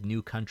bit with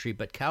new country,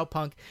 but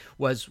cowpunk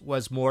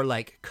was more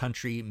like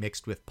country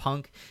mixed with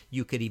punk.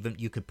 You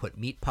could put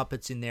Meat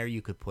Puppets in there,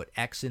 you could put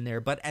X in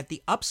there, but at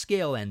the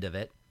upscale end of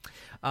it,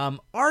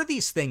 are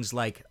these things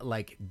like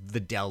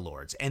the Del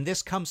Lords. And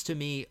this comes to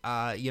me,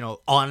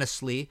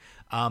 honestly,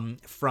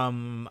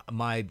 from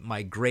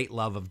my great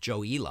love of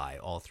Joe Ely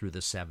all through the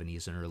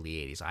 70s and early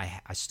 80s.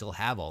 I still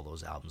have all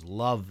those albums.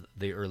 Love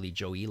the early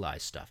Joe Ely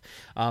stuff.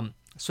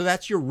 So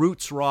that's your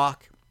roots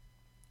rock,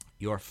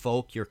 your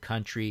folk, your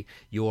country,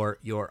 your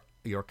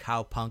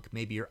cowpunk,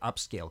 maybe your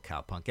upscale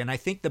cowpunk. And I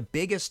think the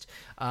biggest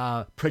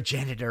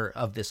progenitor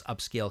of this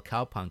upscale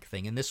cowpunk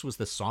thing, and this was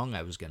the song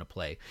I was going to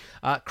play,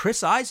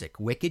 Chris Isaak,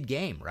 Wicked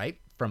Game, right?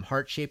 From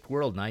Heart-Shaped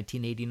World,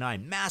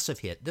 1989. Massive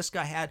hit. This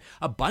guy had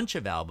a bunch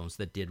of albums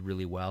that did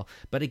really well.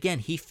 But again,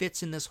 he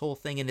fits in this whole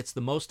thing, and it's the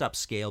most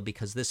upscale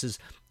because this is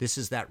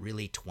that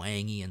really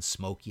twangy and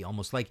smoky,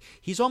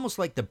 he's almost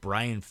like the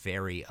Brian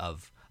Ferry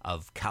of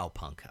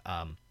cowpunk.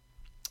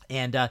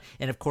 And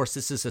of course,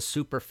 this is a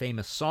super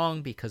famous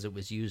song because it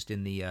was used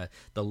in the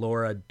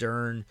Laura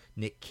Dern,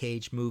 Nick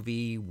Cage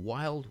movie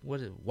Wild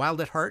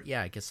at Heart.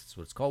 Yeah, I guess that's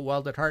what it's called,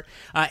 Wild at Heart,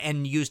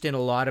 and used in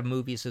a lot of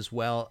movies as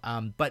well.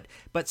 But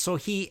so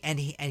he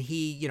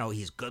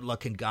he's a good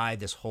looking guy.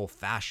 This whole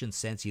fashion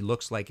sense, he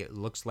looks like a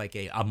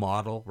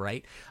model,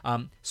 right?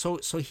 So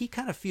he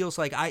kind of feels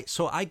like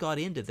I got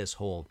into this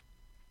whole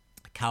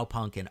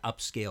cowpunk and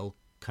upscale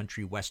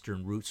country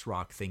western roots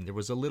rock thing. There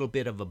was a little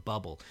bit of a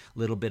bubble, a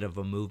little bit of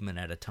a movement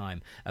at a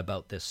time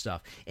about this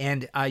stuff.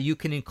 And you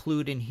can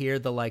include in here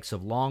the likes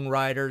of Long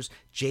Riders,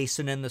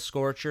 Jason and the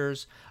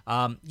Scorchers.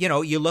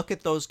 You look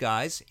at those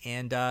guys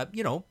and,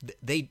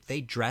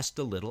 they dressed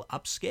a little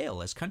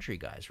upscale as country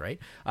guys, right?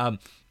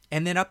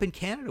 And then up in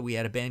Canada, we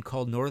had a band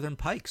called Northern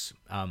Pikes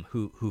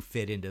who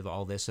fit into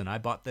all this. And I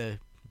bought the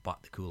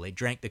Kool-Aid,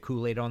 drank the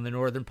Kool-Aid on the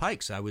Northern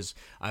Pikes. I was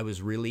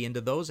really into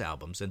those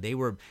albums, and they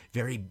were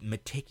very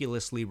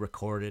meticulously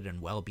recorded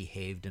and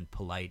well-behaved and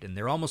polite, and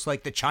they're almost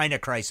like the China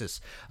Crisis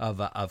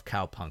of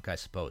cowpunk, I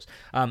suppose.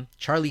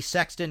 Charlie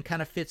Sexton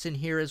kind of fits in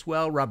here as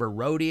well, Rubber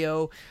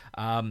Rodeo,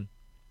 and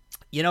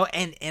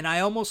I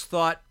almost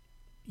thought,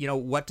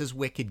 what does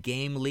Wicked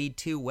Game lead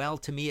to? Well,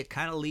 to me, it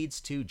kind of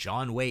leads to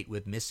John Waite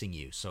with Missing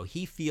You. So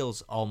he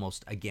feels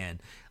almost,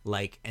 again,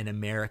 like an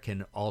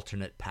American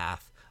alternate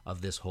path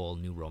of this whole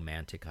new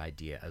romantic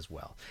idea as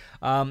well.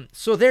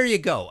 So there you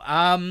go.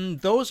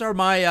 Those are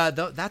my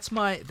that's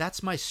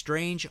my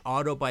strange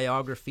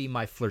autobiography,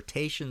 my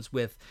flirtations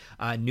with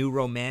new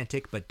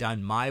romantic, but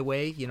done my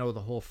way. The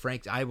whole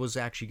Frank. I was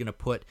actually going to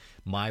put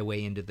My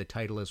Way into the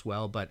title as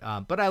well, but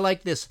I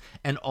like this,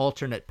 an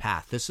alternate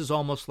path. This is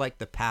almost like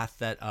the path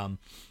that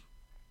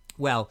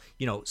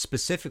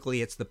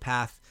specifically it's the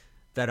path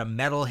that a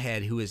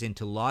metalhead who is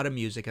into a lot of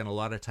music and a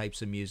lot of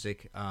types of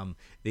music,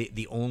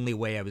 the only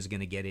way I was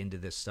going to get into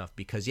this stuff,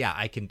 because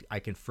I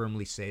can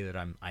firmly say that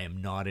I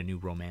am not a new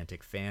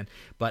romantic fan,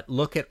 but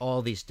look at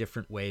all these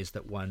different ways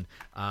that one,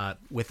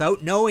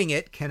 without knowing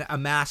it, can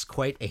amass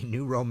quite a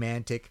new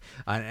romantic,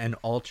 an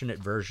alternate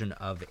version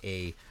of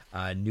a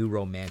new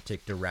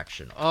romantic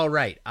direction. All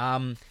right.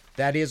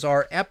 That is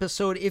our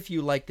episode. If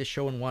you like the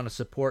show and want to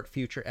support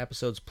future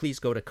episodes, please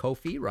go to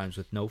Ko-fi,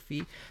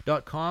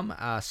 rhymeswithnofee.com,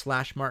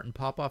 /Martin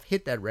Popoff.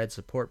 Hit that red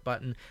support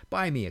button.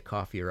 Buy me a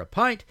coffee or a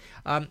pint.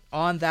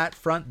 On that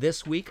front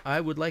this week,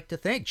 I would like to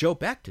thank Joe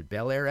Becht at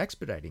Bel Air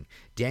Expediting,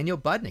 Daniel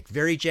Budnick,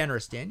 very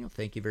generous Daniel,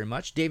 thank you very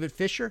much, David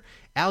Fisher,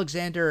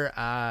 Alexander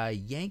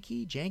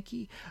Janky,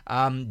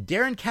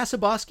 Darren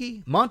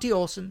Kasaboski, Monty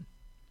Olson,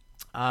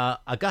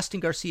 Augustine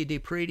Garcia de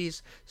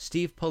Paredes,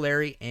 Steve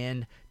Polari,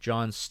 and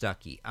John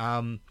Stuckey.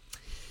 I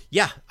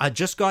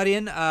just got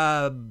in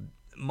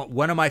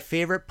one of my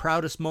favorite,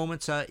 proudest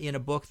moments in a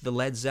book, the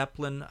Led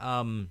Zeppelin.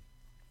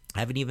 I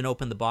haven't even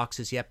opened the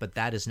boxes yet, but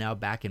that is now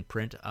back in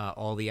print.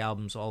 All the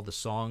albums, all the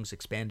songs,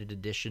 expanded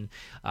edition.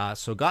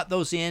 So got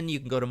those in. You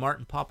can go to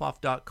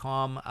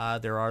martinpopoff.com.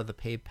 There are the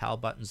PayPal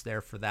buttons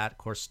there for that. Of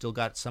course, still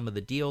got some of the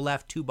Dio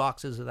left, 2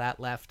 boxes of that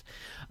left.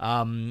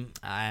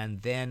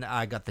 And then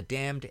I got the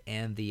Damned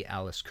and the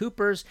Alice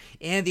Coopers.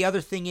 And the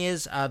other thing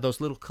is those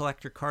little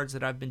collector cards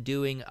that I've been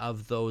doing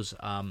of those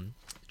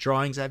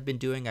drawings I've been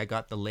doing. I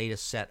got the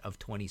latest set of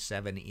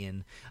 27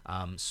 in.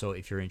 So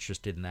if you're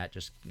interested in that,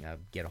 just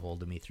get a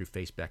hold of me through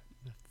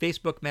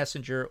Facebook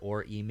Messenger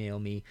or email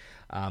me.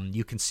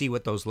 You can see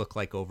what those look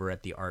like over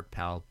at the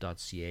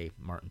artpal.ca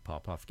Martin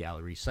Popoff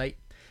Gallery site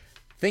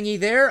thingy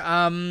there.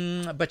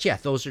 But yeah,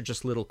 those are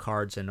just little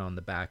cards, and on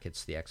the back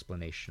it's the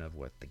explanation of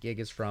what the gig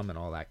is from and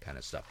all that kind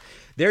of stuff.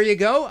 There you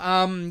go.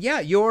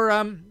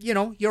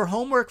 Your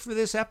homework for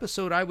this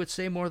episode, I would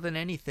say more than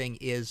anything,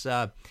 is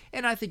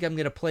and I think I'm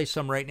going to play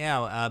some right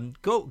now.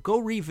 Go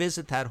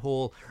revisit that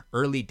whole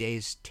early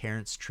days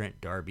Terence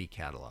Trent D'Arby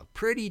catalog.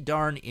 Pretty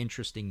darn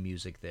interesting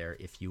music there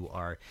if you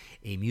are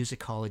a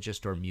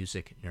musicologist or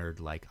music nerd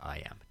like I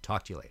am.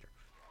 Talk to you later.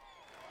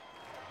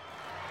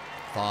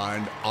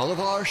 Find all of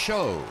our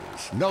shows,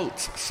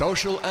 notes,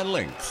 social, and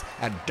links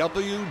at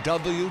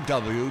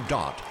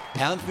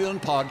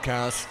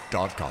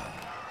www.pantheonpodcast.com.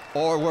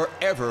 or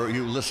wherever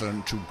you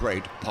listen to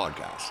great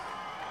podcasts.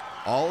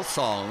 All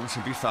songs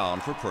can be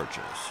found for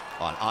purchase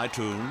on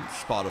iTunes,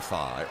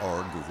 Spotify,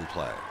 or Google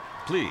Play.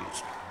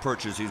 Please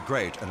purchase these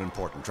great and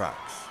important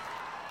tracks.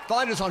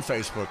 Find us on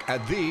Facebook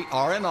at the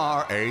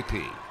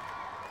RNRAP.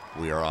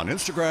 We are on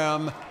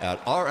Instagram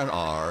at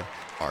RNR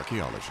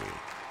Archaeology.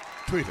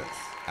 Tweet us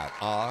at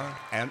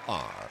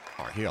RNR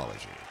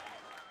Archaeology.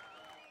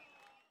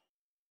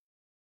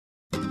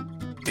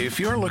 If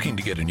you're looking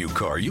to get a new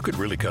car, you could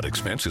really cut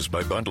expenses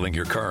by bundling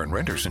your car and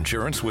renter's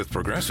insurance with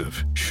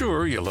Progressive.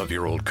 Sure, you love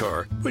your old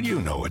car, but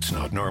you know it's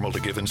not normal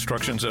to give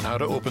instructions on how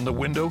to open the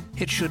window.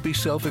 It should be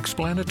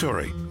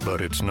self-explanatory,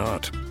 but it's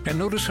not. And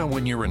notice how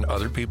when you're in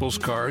other people's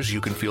cars,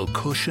 you can feel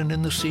cushion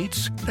in the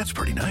seats? That's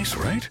pretty nice,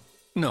 right?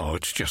 No,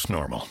 it's just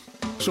normal.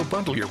 So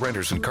bundle your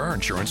renter's and car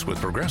insurance with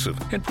Progressive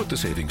and put the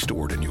savings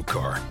toward a new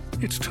car.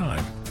 It's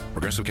time.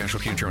 Progressive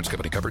Casualty Insurance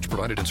Company. Coverage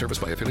provided and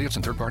serviced by affiliates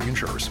and third-party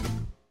insurers.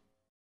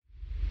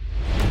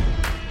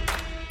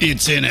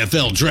 It's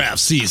NFL draft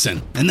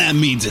season, and that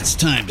means it's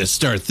time to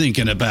start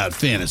thinking about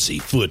fantasy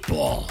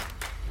football.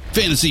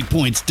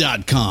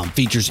 FantasyPoints.com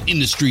features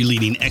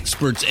industry-leading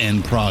experts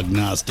and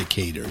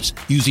prognosticators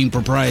using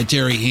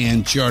proprietary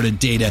hand-charted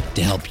data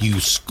to help you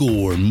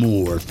score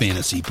more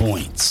fantasy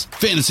points.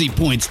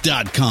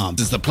 FantasyPoints.com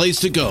is the place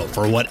to go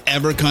for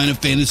whatever kind of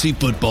fantasy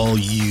football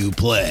you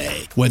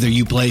play. Whether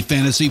you play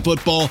fantasy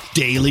football,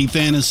 daily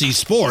fantasy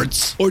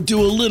sports, or do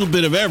a little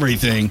bit of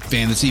everything,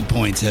 Fantasy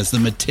Points has the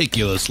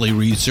meticulously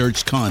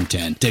researched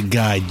content to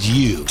guide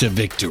you to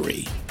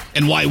victory.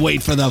 And why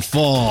wait for the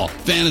fall?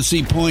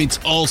 Fantasy Points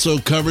also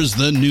covers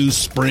the new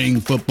spring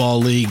football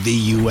league,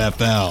 the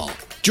UFL.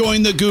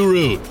 Join the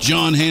guru,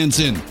 John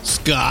Hansen,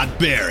 Scott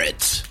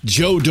Barrett,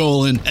 Joe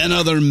Dolan, and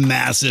other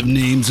massive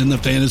names in the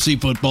fantasy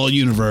football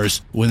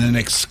universe with an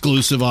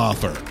exclusive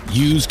offer.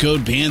 Use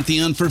code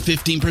Pantheon for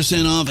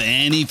 15% off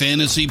any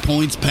Fantasy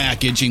Points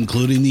package,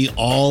 including the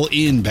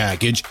all-in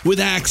package,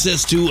 with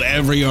access to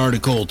every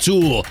article,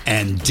 tool,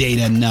 and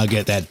data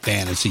nugget that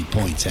Fantasy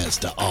Points has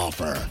to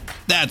offer.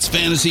 That's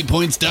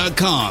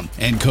FantasyPoints.com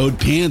and code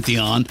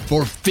Pantheon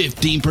for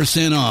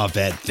 15% off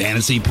at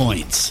Fantasy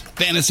Points.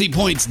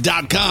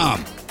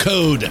 FantasyPoints.com,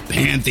 code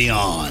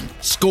Pantheon.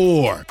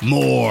 Score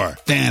more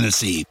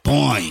fantasy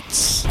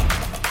points.